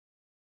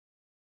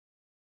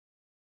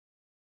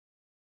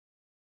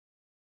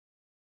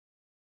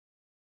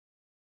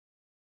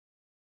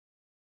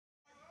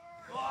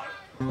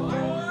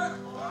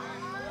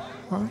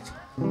What?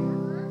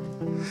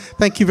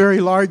 Thank you very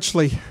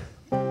largely.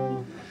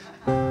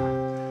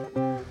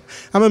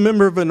 I'm a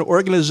member of an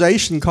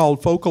organization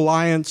called Folk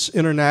Alliance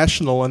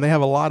International, and they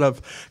have a lot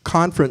of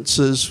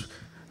conferences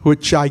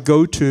which I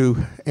go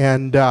to.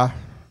 And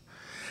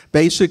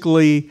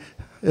basically,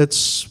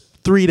 it's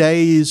 3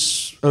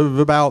 days of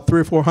about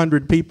 300 or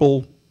 400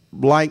 people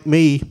like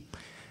me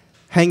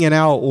hanging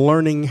out,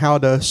 learning how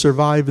to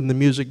survive in the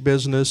music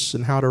business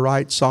and how to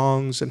write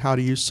songs and how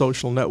to use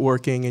social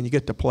networking, and you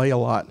get to play a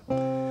lot.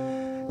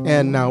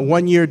 And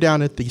 1 year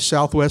down at the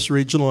Southwest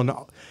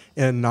Regional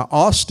in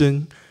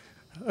Austin,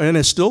 and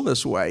it's still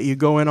this way. You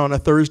go in on a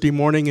Thursday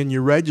morning and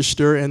you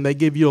register, and they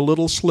give you a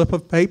little slip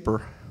of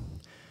paper.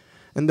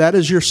 And that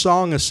is your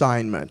song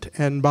assignment.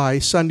 And by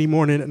Sunday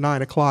morning at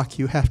 9 o'clock,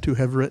 you have to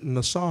have written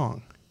the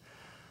song.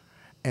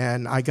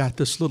 And I got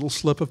this little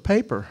slip of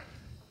paper.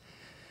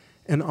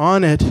 And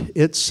on it,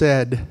 it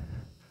said,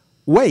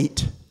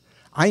 "Wait,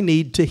 I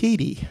need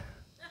Tahiti."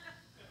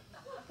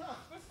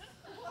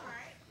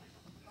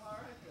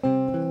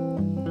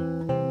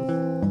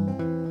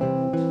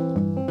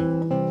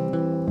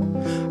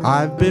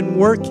 I've been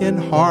working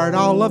hard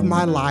all of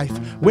my life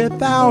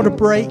without a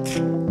break,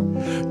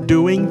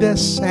 doing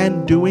this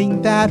and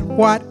doing that,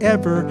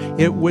 whatever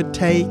it would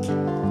take.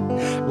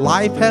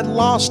 Life had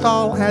lost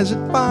all as it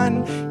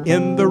fun.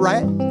 In the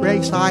rat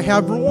race I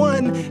have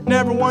won,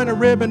 never won a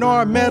ribbon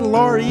or a medal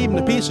or even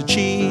a piece of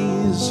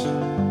cheese.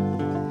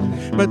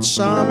 But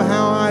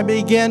somehow I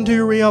began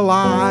to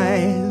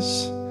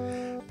realize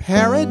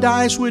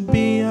paradise would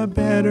be a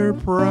better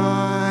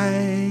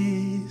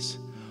prize.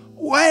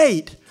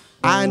 Wait!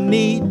 I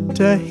need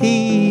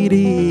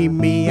Tahiti,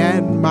 me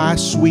and my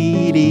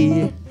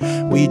sweetie.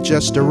 We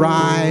just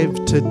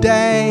arrived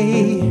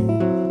today.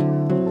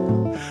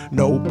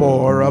 No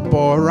Bora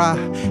Bora,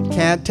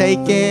 can't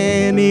take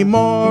any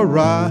more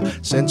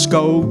since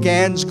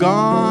Gauguin's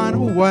gone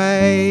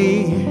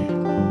away.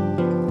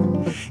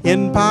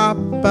 In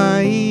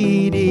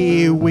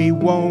Papaiti, we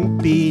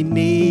won't be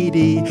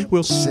needy.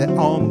 We'll sit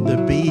on the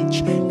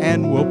beach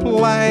and we'll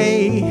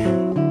play.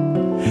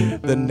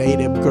 The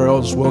native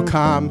girls will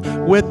come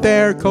with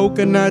their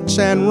coconuts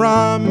and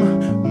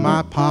rum,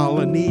 my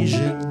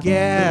Polynesian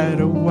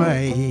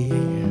getaway.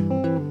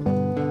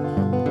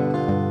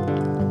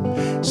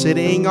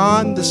 Sitting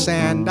on the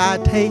sand, I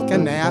take a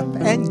nap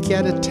and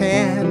get a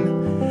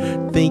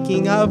tan,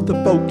 thinking of the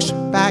folks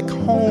back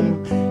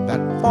home, that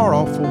far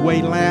off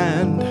away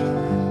land.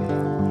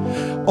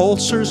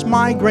 Ulcers,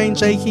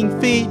 migraines, aching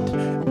feet,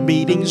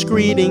 meetings,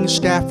 greetings,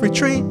 staff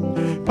retreat.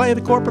 Play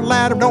the corporate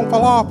ladder, don't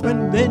fall off,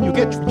 and then you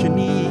get what you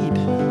need.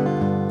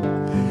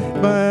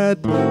 But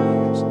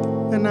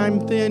when I'm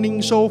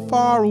thinning so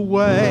far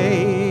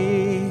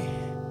away,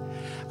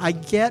 I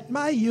get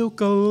my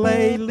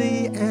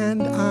ukulele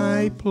and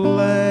I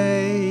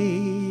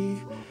play.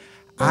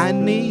 I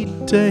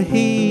need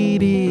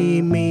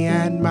Tahiti, me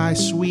and my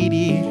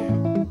sweetie.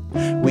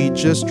 We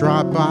just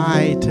dropped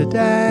by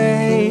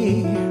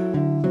today.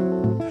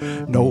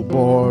 No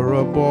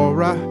Bora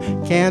Bora,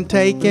 can't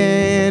take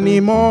any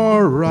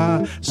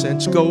more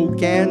since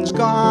Gauguin's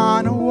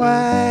gone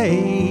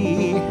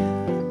away.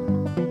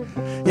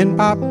 In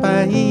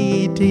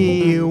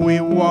Papaiti,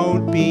 we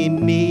won't be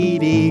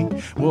needy.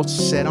 We'll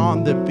sit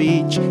on the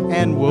beach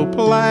and we'll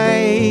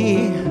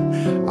play.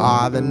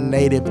 The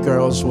native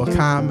girls will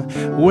come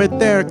with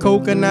their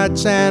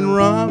coconuts and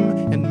rum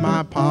in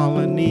my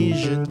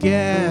Polynesian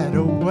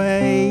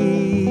getaway.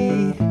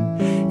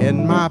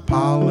 In my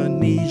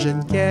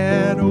Polynesian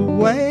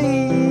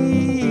getaway.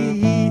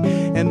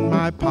 In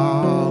my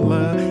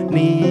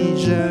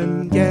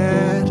Polynesian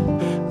getaway.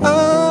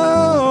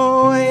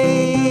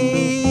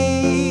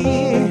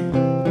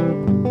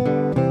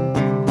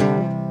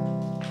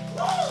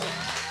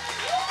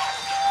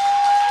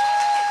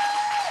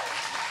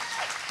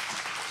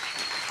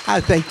 I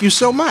thank you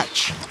so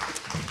much.